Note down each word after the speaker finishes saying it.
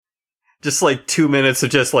Just like 2 minutes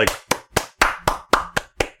of just like...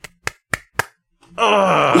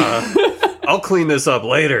 I'll clean this up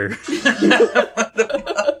later.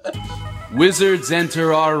 Wizards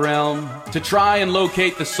enter our realm to try and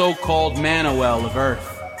locate the so-called mana well of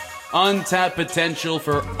Earth. Untapped potential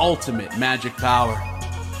for ultimate magic power.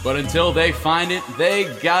 But until they find it, they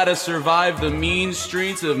gotta survive the mean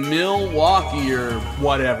streets of Milwaukee or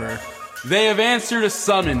whatever. They have answered a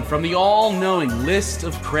summon from the all-knowing List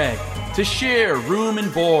of Craig to share room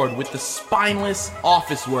and board with the spineless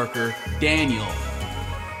office worker, Daniel.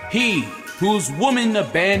 He, whose woman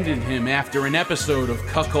abandoned him after an episode of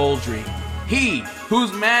cuckoldry. He,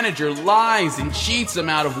 whose manager lies and cheats him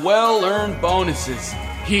out of well-earned bonuses.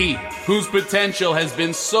 He, whose potential has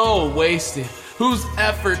been so wasted, whose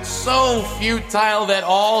effort so futile that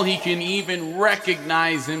all he can even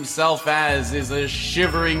recognize himself as is a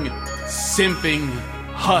shivering, simping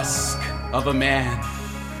husk of a man.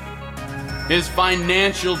 His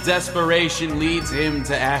financial desperation leads him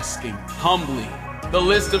to asking, humbly, the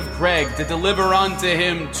List of Craig to deliver unto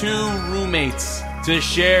him 2 roommates to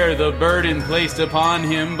share the burden placed upon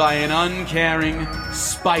him by an uncaring,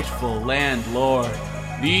 spiteful landlord.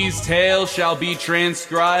 These tales shall be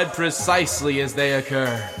transcribed precisely as they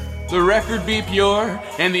occur. The record be pure,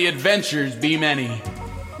 and the adventures be many.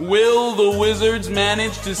 Will the wizards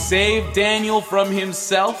manage to save Daniel from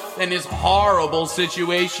himself and his horrible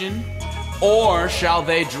situation? Or shall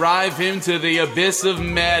they drive him to the abyss of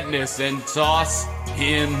madness and toss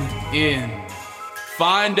him in?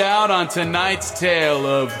 Find out on tonight's tale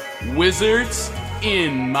of Wizards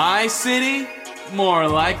in My City? More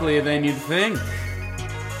likely than you'd think.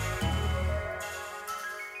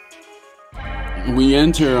 We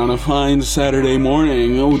enter on a fine Saturday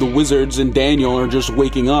morning. Oh, the wizards and Daniel are just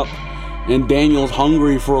waking up, and Daniel's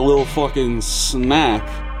hungry for a little fucking snack.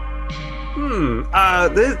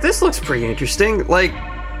 This looks pretty interesting. Like,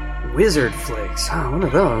 wizard flakes. What are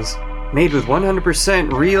those? Made with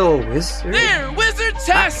 100% real wizard... They're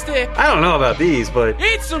wizard-tastic! I don't know about these, but...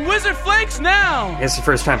 Eat some wizard flakes now! It's the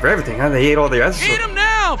first time for everything, huh? They ate all the others. Eat them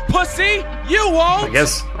now, pussy! You won't! I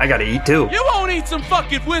guess I gotta eat too. You won't eat some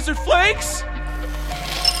fucking wizard flakes!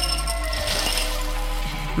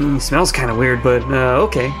 Smells kind of weird, but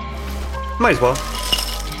okay. Might as well.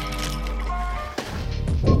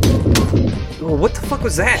 Oh, what the fuck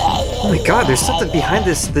was that? Oh my god, there's something behind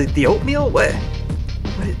this. The oatmeal? What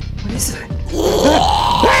is that?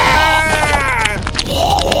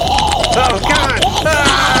 Oh god!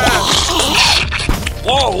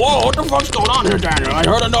 Whoa, what the fuck's going on here, Daniel? I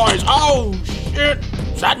heard a noise. Oh, shit.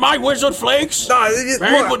 Is that my wizard flakes?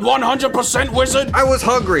 Made with 100% wizard? I was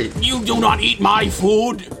hungry. You do not eat my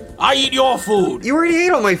food. I eat your food. You already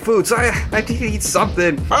ate all my food, so I need to eat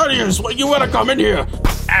something. Thaddeus, you better come in here.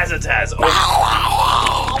 Azataz,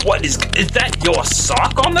 what is that your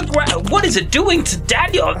sock on the ground? What is it doing to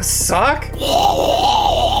Daniel? A sock?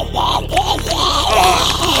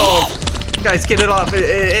 Guys, get it off.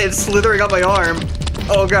 It's slithering up my arm.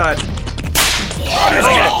 Oh god. I'm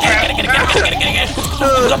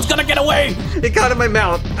gonna get away. It got in my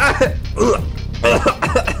mouth.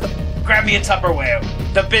 Grab me a Tupperware.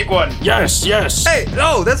 The big one. Yes. Hey,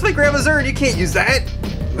 no, that's my grandma's urn. You can't use that.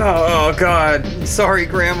 Oh god. Sorry,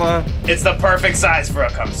 Grandma. It's the perfect size for a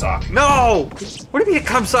cum sock. No! What do you mean a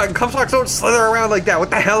cum sock? Cum socks don't slither around like that. What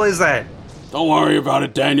the hell is that? Don't worry about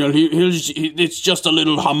it, Daniel. It's just a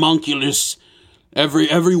little homunculus.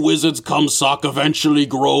 Every wizard's cum sock eventually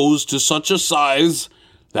grows to such a size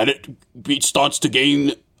that it starts to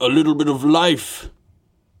gain a little bit of life.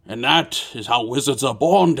 And that is how wizards are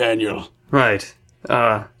born, Daniel. Right.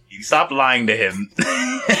 You stop lying to him.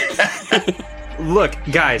 Look,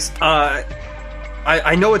 guys,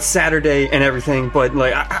 I know it's Saturday and everything, but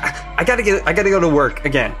like I gotta go to work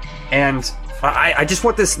again. And I just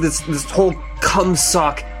want this whole cum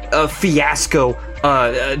sock fiasco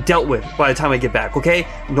dealt with by the time I get back, okay?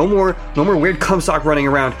 No more weird cum sock running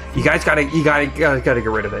around. You guys gotta get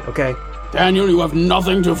rid of it, okay? Daniel, you have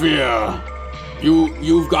nothing to fear.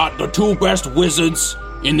 You've got the 2 best wizards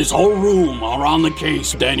in this whole room are on the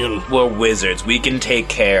case, Daniel. We're wizards. We can take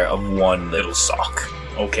care of one little sock,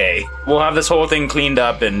 okay? We'll have this whole thing cleaned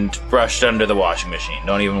up and brushed under the washing machine.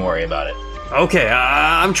 Don't even worry about it. Okay,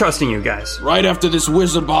 I'm trusting you guys. Right after this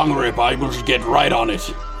wizard bong rip, I will get right on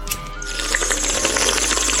it.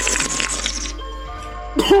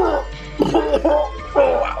 Oh,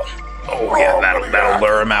 wow. Oh, yeah, that'll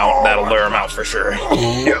lure him out. That'll lure him out for sure.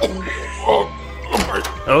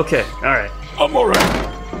 Okay, alright. I'm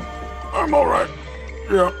alright.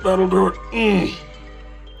 Yeah, that'll do it.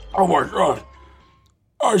 Oh my god.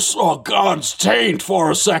 I saw God's taint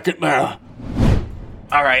for a second there.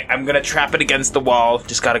 All right, I'm gonna trap it against the wall.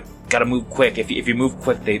 Just gotta move quick. If you move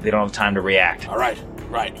quick, they don't have time to react. All right.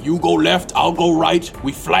 You go left, I'll go right.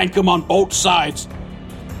 We flank him on both sides.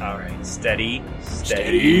 All right, steady,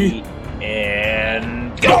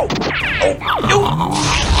 and Go! I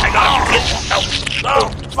got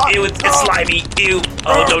you. Ew, it's slimy. Ew.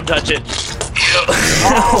 Oh, don't touch it. Ew.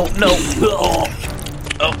 Oh, no.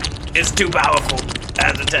 Oh, it's too powerful.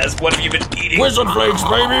 As a test, what have you been eating? Wizard flakes,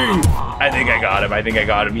 baby! I think I got him. I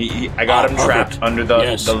got him trapped under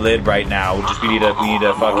the lid right now. We need to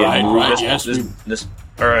fucking move this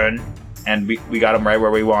urn, and we got him right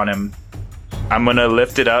where we want him. I'm gonna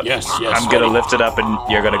lift it up. Yes. I'm gonna lift it up, and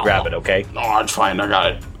you're gonna grab it, okay? No, it's fine. I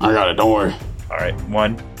got it. Don't worry. All right,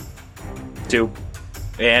 1, 2,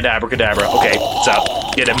 and abracadabra. Okay, what's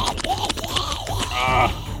up? Get him.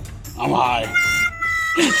 I'm high.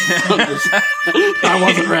 I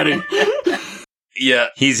wasn't ready. Yeah,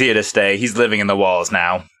 he's here to stay. He's living in the walls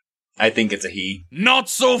now. I think it's a he. Not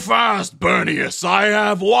so fast, Bernius. I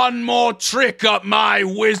have one more trick up my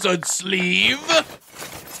wizard sleeve.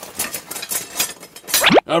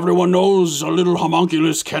 Everyone knows a little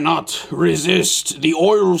homunculus cannot resist the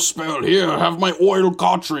oil spell. Here, have my oil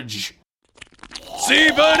cartridge. See,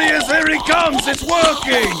 Bernius, there he comes. It's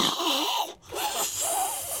working.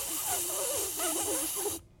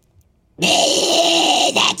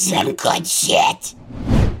 That's some good shit.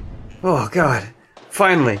 Oh, God.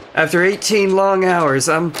 Finally, after 18 long hours,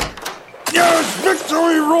 I'm... Yes,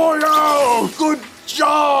 victory royale! Good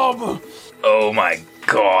job! Oh my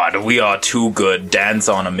god, we are too good. Dance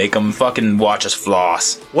on him. Make him fucking watch us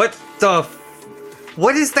floss. What the...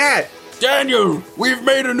 What is that? Daniel, we've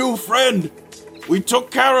made a new friend. We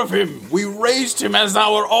took care of him. We raised him as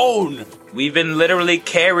our own. We've been literally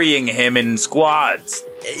carrying him in squads.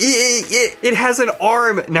 It has an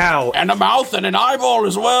arm now. And a mouth and an eyeball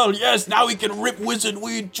as well. Yes, now he can rip wizard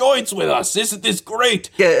weed joints with us. Isn't this great?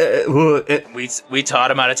 We taught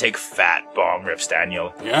him how to take fat bong rips,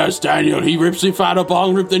 Daniel. Yes, Daniel, he rips a fatter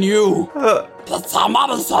bong rip than you. Did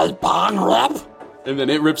somebody say bong rip? And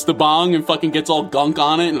then it rips the bong and fucking gets all gunk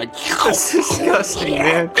on it and like... That's disgusting,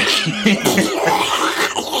 man.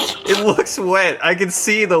 It looks wet. I can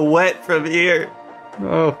see the wet from here.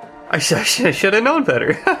 Oh, I should have known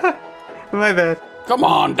better. My bad. Come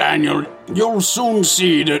on, Daniel. You'll soon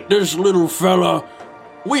see that this little fella...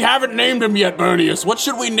 We haven't named him yet, Bernius. What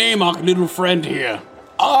should we name our little friend here?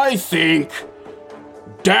 I think...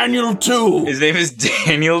 Daniel 2. His name is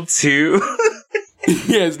Daniel 2?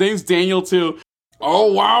 Yeah, his name's Daniel 2.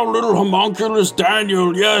 Oh, wow, little homunculus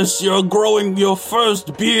Daniel. Yes, you're growing your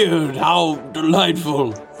first beard. How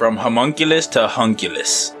delightful. From homunculus to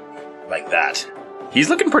hunculus. Like that. He's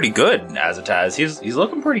looking pretty good, Azataz. He's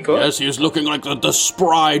looking pretty good. Yes, he's looking like the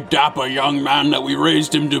spry, dapper young man that we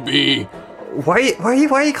raised him to be. Why are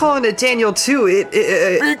you calling it Daniel 2?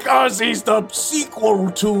 Because he's the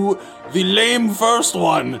sequel to the lame first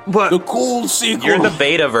one. What? The cool sequel. You're the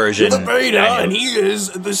beta version. You're the beta, Daniel. and he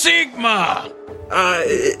is the Sigma.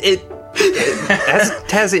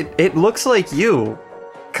 It looks like you.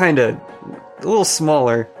 Kinda. A little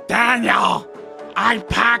smaller. Daniel, I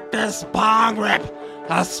packed this bong rip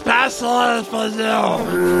especially for you.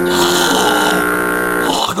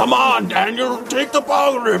 Come on, Daniel, take the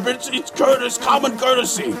bong rip. It's common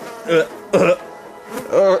courtesy.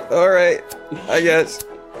 All right, I guess.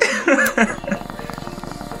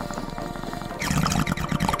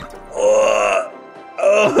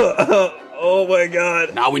 Oh my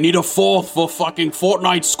god. Now we need a fourth for fucking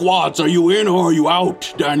Fortnite squads. Are you in or are you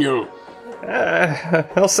out, Daniel?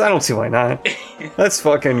 Else I don't see why not. Let's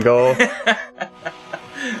fucking go.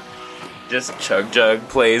 Just Chug Jug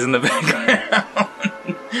plays in the background.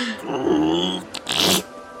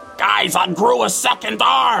 Guys, I grew a second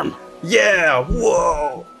arm. Yeah,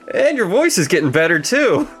 whoa. And your voice is getting better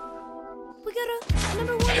too. We got a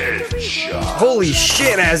number 1 headshot. Holy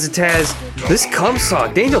shit, Azataz. This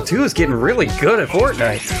cumsock, Daniel 2 is getting really good at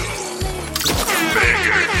Fortnite.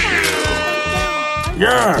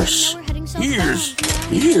 Yes. He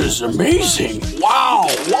is amazing. Wow.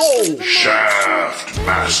 Whoa. Shaft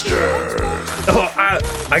Master. Oh,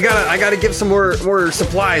 I gotta give some more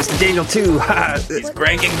supplies to Daniel 2. He's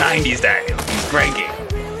cranking 90s, Daniel. He's cranking.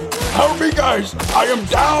 Help me, guys. I am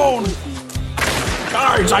down.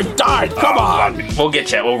 Guys, I died. Come on. We'll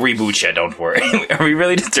get you. We'll reboot you. Don't worry. Are we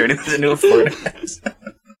really just turning this into a Fortnite?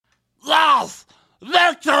 Yes!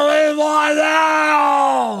 Victory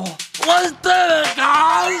Royale! We did it,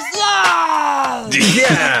 guys! Yes!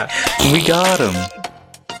 Yeah. We got him.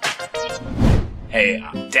 Hey,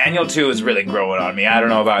 Daniel 2 is really growing on me. I don't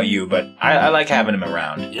know about you, but I like having him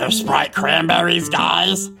around. Your Sprite cranberries,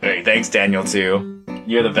 guys? Hey, thanks, Daniel 2.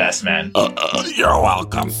 You're the best, man. You're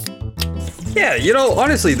welcome. Yeah,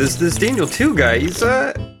 honestly, this Daniel 2 guy,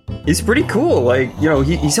 he's pretty cool. Like,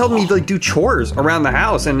 he's helped me like do chores around the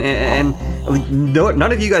house, and like,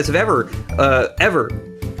 none of you guys have ever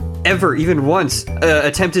even once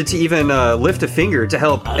attempted to even lift a finger to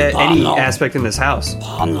help any aspect in this house.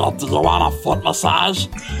 Daniel, do you want a foot massage?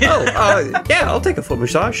 Yeah, I'll take a foot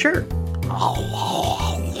massage, sure.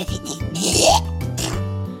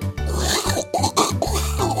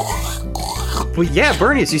 But yeah,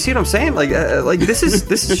 Bernice, you see what I'm saying? Like this is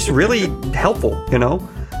just really helpful,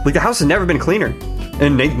 Like the house has never been cleaner,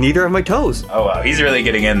 and neither have my toes. Oh wow, he's really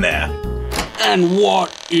getting in there. And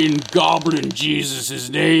what in Goblin Jesus'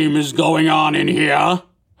 name is going on in here?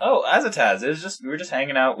 Oh, Azataz, we were just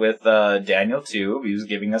hanging out with Daniel too. He was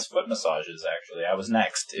giving us foot massages. Actually, I was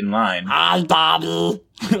next in line. Hi, Daddy.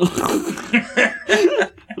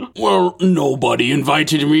 Well, nobody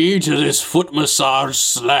invited me to this foot massage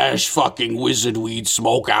 / fucking wizard weed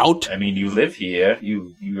smoke out. I mean, you live here.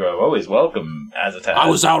 You are always welcome, Azataz. I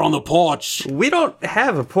was out on the porch. We don't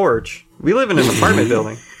have a porch. We live in an apartment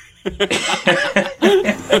building.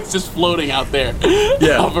 It's just floating out there,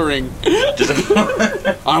 hovering.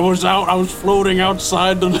 I was floating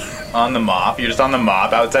outside on the mop. You're just on the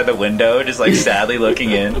mop outside the window, just like sadly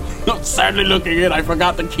looking in. Not sadly looking in, I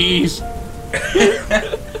forgot the keys.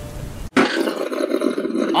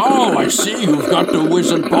 Oh, I see you've got the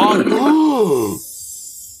wizard bong.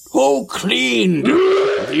 Who cleaned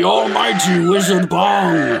the almighty wizard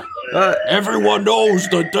bong? Everyone knows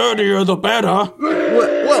the dirtier the better.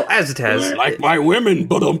 Well, Azataz. Like my women,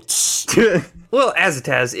 but Well,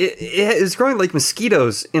 Azataz, it was growing like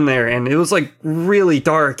mosquitoes in there, and it was like really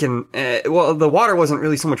dark, and the water wasn't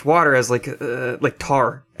really so much water as like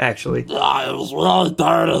tar, actually. Yeah, it was really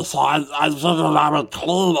dirty, so I figured I would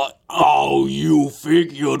clean it. Oh, you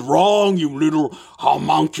figured wrong, you little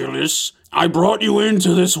homunculus. I brought you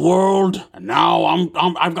into this world, and now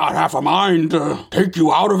I've got half a mind to take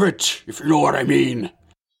you out of it, if you know what I mean.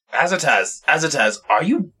 Azataz, are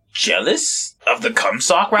you jealous of the cum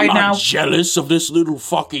sock right now? I'm jealous of this little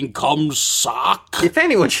fucking cum sock. If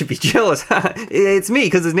anyone should be jealous, it's me,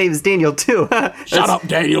 because his name is Daniel 2. Shut up,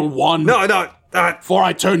 Daniel 1. No. Before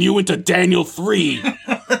I turn you into Daniel 3.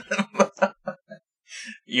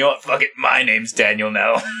 You know what? Fuck it. My name's Daniel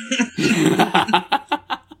now.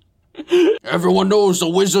 Everyone knows the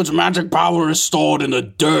wizard's magic power is stored in the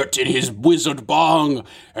dirt in his wizard bong,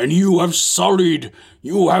 and you have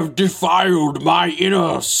defiled my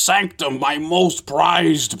inner sanctum, my most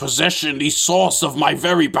prized possession, the source of my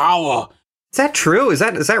very power. Is that true? Is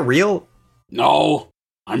that real? No,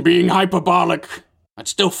 I'm being hyperbolic.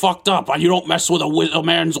 It's still fucked up. You don't mess with a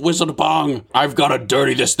man's wizard bong. I've got to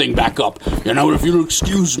dirty this thing back up. If you'll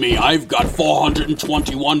excuse me, I've got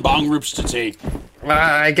 421 bong rips to take.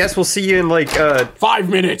 I guess we'll see you in 5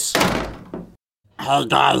 minutes. Hey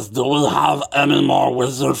guys, do we have any more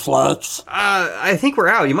wizard flakes? I think we're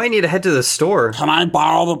out. You might need to head to the store. Can I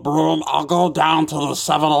borrow the broom? I'll go down to the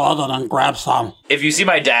 7-Eleven and grab some. If you see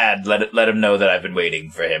my dad, let him know that I've been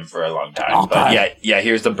waiting for him for a long time. Okay. But yeah,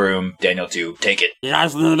 here's the broom. Daniel 2, take it. You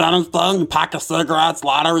guys need anything? Pack of cigarettes,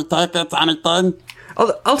 lottery tickets, anything?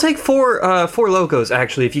 I'll take four locos,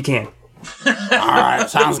 actually, if you can.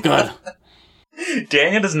 Alright, sounds good.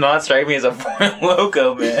 Daniel does not strike me as a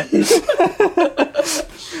loco, man.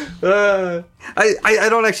 I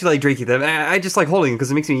don't actually like drinking them. I just like holding them because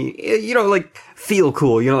it makes me, feel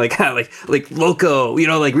cool. Like loco.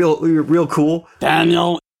 Like real cool.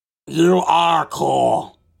 Daniel, you are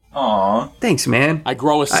cool. Aw. Thanks, man. I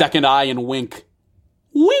grow a second eye and wink.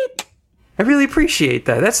 Wink! I really appreciate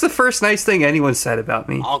that. That's the first nice thing anyone said about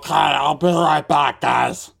me. Okay, I'll be right back,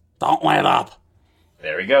 guys. Don't wait up.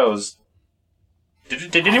 There he goes.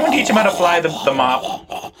 Did anyone teach him how to fly the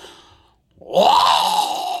mop?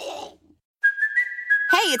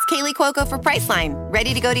 Hey, it's Kaylee Cuoco for Priceline.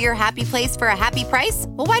 Ready to go to your happy place for a happy price?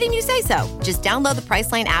 Well, why didn't you say so? Just download the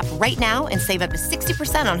Priceline app right now and save up to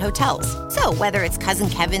 60% on hotels. So whether it's Cousin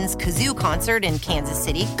Kevin's Kazoo Concert in Kansas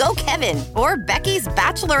City, go Kevin, or Becky's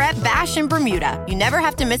Bachelorette Bash in Bermuda, you never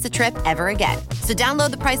have to miss a trip ever again. So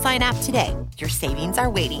download the Priceline app today. Your savings are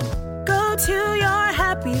waiting. Go to your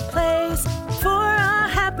happy place for a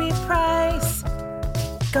happy price.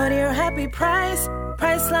 Go to your happy price,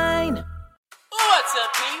 Priceline. What's up,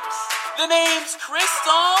 peeps? The name's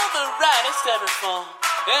Crystal, the raddest ever fall.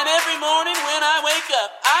 And every morning when I wake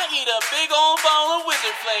up, I eat a big old bowl of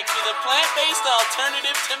Wizard Flakes with a plant-based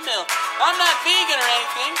alternative to milk. I'm not vegan or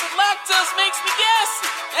anything, but lactose makes me gassy.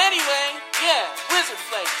 Anyway, yeah, Wizard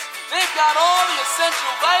Flakes. They've got all the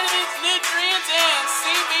essential vitamins, nutrients, and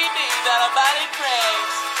CBD that a body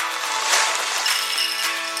craves.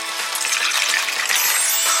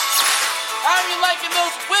 are you liking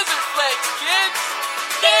those wizard flags, kids?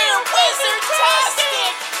 They're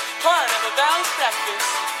wizard-tastic! Part of a balanced breakfast.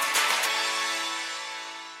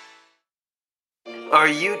 Are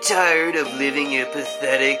you tired of living a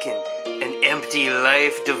pathetic and empty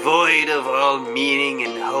life devoid of all meaning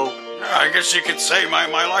and hope? I guess you could say my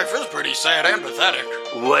life is pretty sad and pathetic.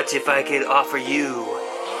 What if I could offer you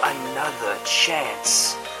another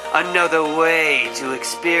chance? Another way to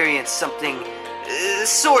experience something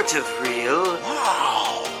sort of real?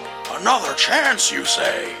 Wow, another chance, you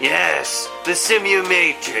say? Yes, the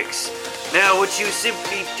Simu-Matrix. Now what you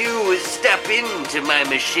simply do is step into my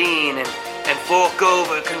machine and fork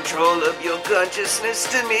over control of your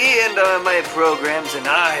consciousness to me and my programs, and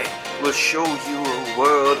I will show you a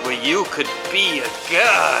world where you could be a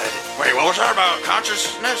god. Wait, what was that about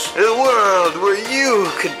consciousness? A world where you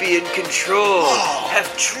could be in control, have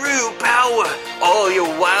true power, all your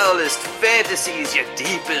wildest fantasies, your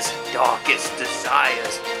deepest, darkest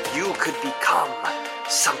desires. You could become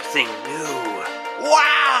something new.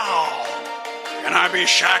 Wow! Can I be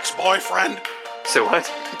Shaq's boyfriend? So what?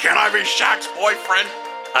 Can I be Shaq's boyfriend?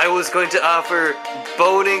 I was going to offer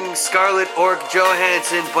boning Scarlett Orc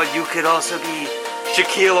Johansson, but you could also be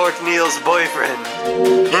Shaquille O'Neal's boyfriend.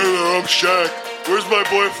 Hey there, I'm Shaq. Where's my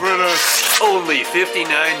boyfriend at? Only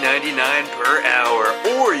 $59.99 per hour.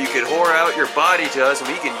 Or you could whore out your body to us and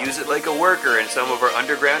we can use it like a worker in some of our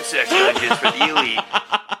underground sex dungeons for the elite.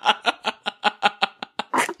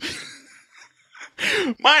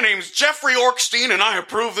 My name's Jeffrey Orkstein and I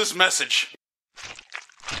approve this message.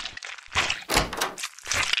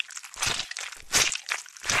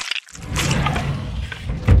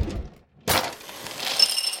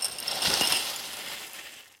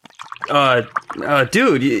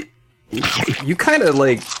 Dude, you kind of,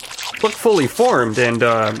 like, look fully formed, and,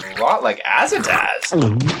 A lot like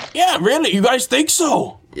Azataz. Yeah, really? You guys think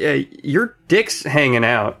so? yeah, your dick's hanging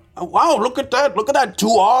out. Oh, wow, look at that. Look at that. 2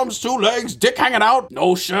 arms, 2 legs, dick hanging out.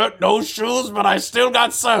 No shirt, no shoes, but I still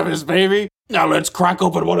got service, baby. Now let's crack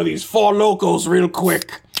open one of these 4 Locos real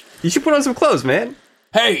quick. You should put on some clothes, man.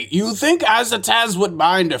 Hey, you think Azataz would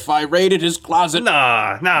mind if I raided his closet?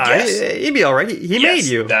 Nah, Yes. he'd be alright. He made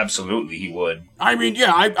you. Absolutely, he would. I mean,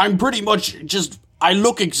 yeah, I'm pretty much just... I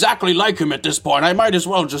look exactly like him at this point. I might as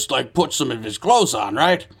well just, like, put some of his clothes on,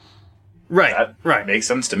 right? Right, right. Makes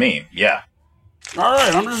sense to me, yeah. All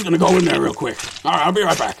right, I'm just gonna go in there real quick. All right, I'll be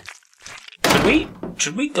right back.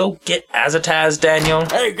 Should we go get Azataz, Daniel?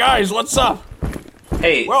 Hey, guys, what's up?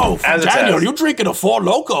 Hey, Whoa, Azataz. Daniel, you drinking a 4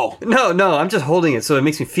 Loco? No, I'm just holding it so it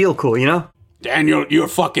makes me feel cool, you know? Daniel, you're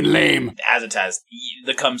fucking lame. Azataz,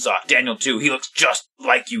 the cumsock, Daniel too. He looks just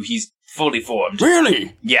like you. He's fully formed.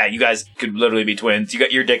 Really? Yeah, you guys could literally be twins.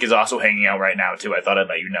 Your dick is also hanging out right now too. I thought I'd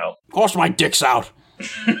let you know. Of course my dick's out.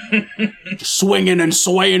 Swinging and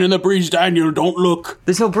swaying in the breeze, Daniel, don't look.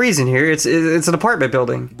 There's no breeze in here. It's an apartment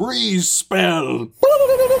building. Breeze spell.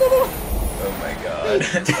 Oh my god.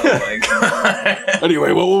 Oh my god.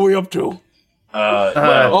 Anyway, what were we up to?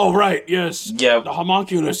 Oh, right, yes. Yeah. The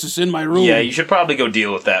homunculus is in my room. Yeah, you should probably go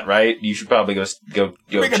deal with that, right? You should probably go Get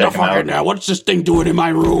check the him fuck out. in there. What's this thing doing in my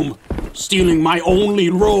room? Stealing my only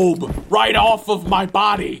robe right off of my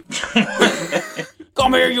body.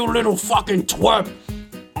 Come here, you little fucking twerp.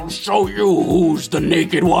 I'll show you who's the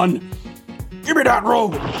naked one. Give me that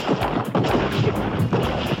robe.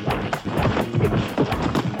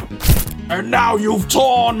 And now you've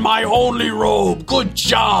torn my only robe. Good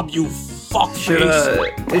job, you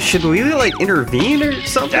fuckface. Should we, like, intervene or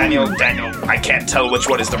something? Daniel, I can't tell which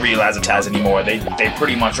one is the real Azataz anymore. They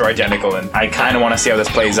pretty much are identical, and I kind of want to see how this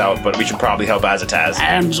plays out, but we should probably help Azataz.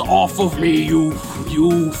 Hands off of me, you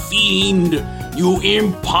fiend. You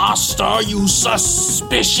imposter, you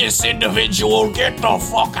suspicious individual. Get the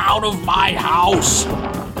fuck out of my house.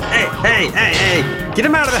 Hey, get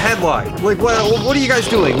him out of the headlock. Like, what are you guys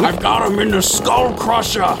doing? I've got him in the skull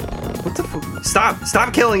crusher. What the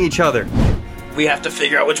Stop killing each other. We have to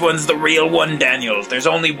figure out which one's the real one, Daniel. There's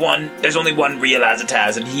only one real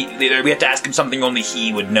Azataz, and we have to ask him something only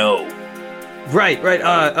he would know. Right,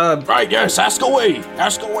 Right, yes, ask away.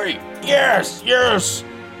 Yes.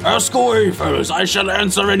 Ask away, fellas. I shall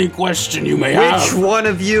answer any question you may have. which one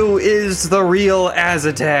of you is the real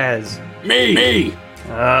Azataz? Me.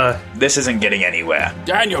 This isn't getting anywhere.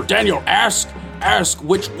 Daniel, ask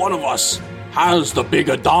which one of us has the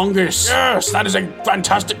bigger dongus. Yes, that is a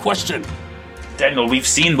fantastic question. Daniel, we've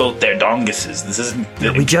seen both their donguses. This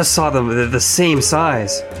isn't... We just saw them. They're the same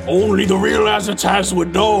size. Only the real Azataz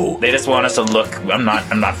would know. They just want us to look. I'm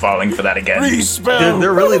not falling for that again. Please spell.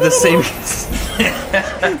 They're really the same.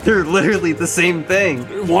 They're literally the same thing.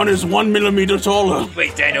 One is 1 millimeter taller.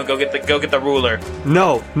 Wait, Daniel, go get the ruler.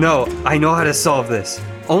 No, I know how to solve this.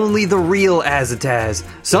 Only the real Azataz,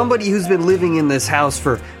 somebody who's been living in this house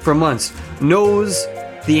for months, knows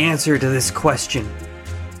the answer to this question.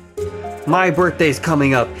 My birthday's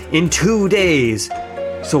coming up in 2 days.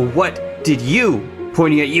 So what did you,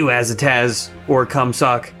 pointing at you Azataz, or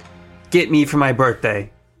Kumsock, get me for my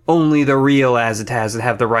birthday? Only the real Azataz would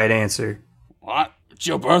have the right answer. What? It's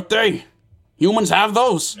your birthday? Humans have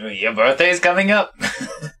those. Your birthday's coming up.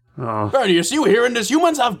 Bernius, you hearing this?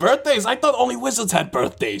 Humans have birthdays? I thought only wizards had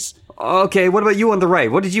birthdays. Okay, what about you on the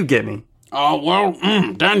right? What did you get me?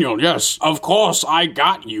 Daniel, yes. Of course, I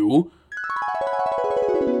got you.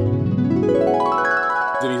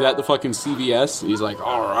 Then he's at the fucking CVS. He's like,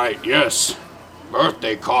 All right, yes.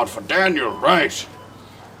 Birthday card for Daniel, right.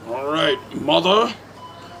 All right, mother.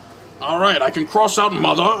 All right, I can cross out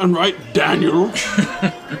mother and write Daniel.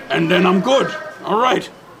 And then I'm good. All right.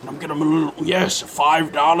 And I'm getting him a little, yes,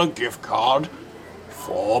 $5 gift card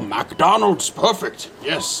for McDonald's. Perfect.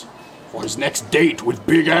 Yes. For his next date with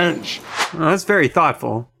Big Ange. Well, that's very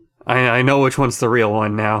thoughtful. I know which one's the real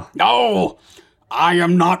one now. No, I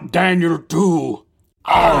am not Daniel 2.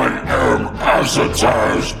 I am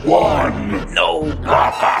Azataz 1. No.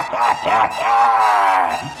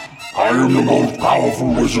 I am the most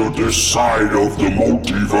powerful wizard this side of the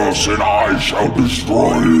multiverse, and I shall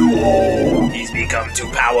destroy you all. He's become too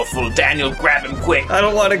powerful. Daniel, grab him quick. I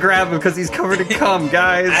don't want to grab him because he's covered in cum,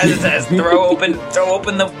 guys. As throw open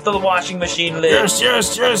the washing machine lid. Yes.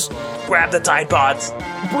 Grab the Tide Pods.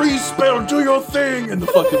 Breeze spell, do your thing. and the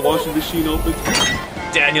fucking washing machine opens.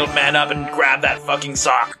 Daniel, man up and grab that fucking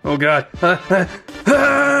sock. Oh god. Oh,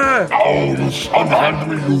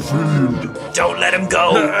 unhand me, you fiend. Don't let him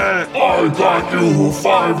go. I got you a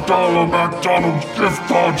 $5 McDonald's gift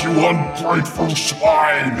card, you ungrateful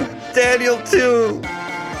swine. Daniel 2!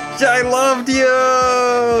 I loved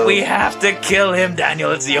you! We have to kill him,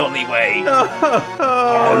 Daniel. It's the only way.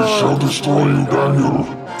 I shall destroy you, Daniel.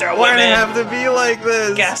 Throw Why him did it in. have to be like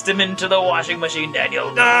this? Cast him into the washing machine,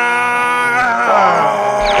 Daniel. No!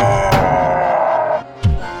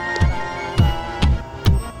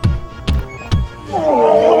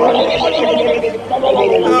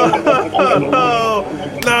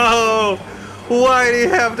 Why did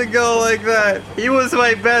he have to go like that? He was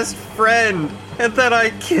my best friend, and then I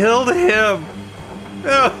killed him.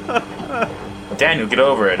 Daniel, get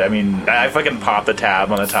over it. I mean, I fucking popped the tab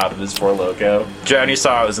on the top of his Four Loko. Joan, you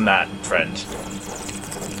saw it was in that, friend.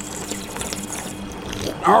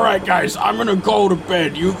 All right, guys, I'm gonna go to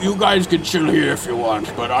bed. You guys can chill here if you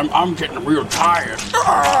want, but I'm getting real tired.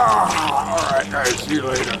 All right, guys, see you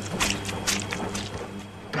later.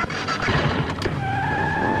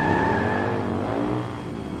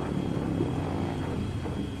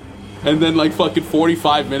 And then like fucking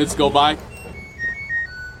 45 minutes go by.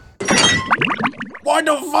 Why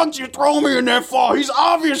the fuck you throw me in there for? He's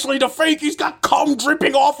obviously the fake. He's got cum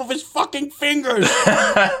dripping off of his fucking fingers.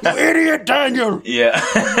 You idiot, Daniel. Yeah.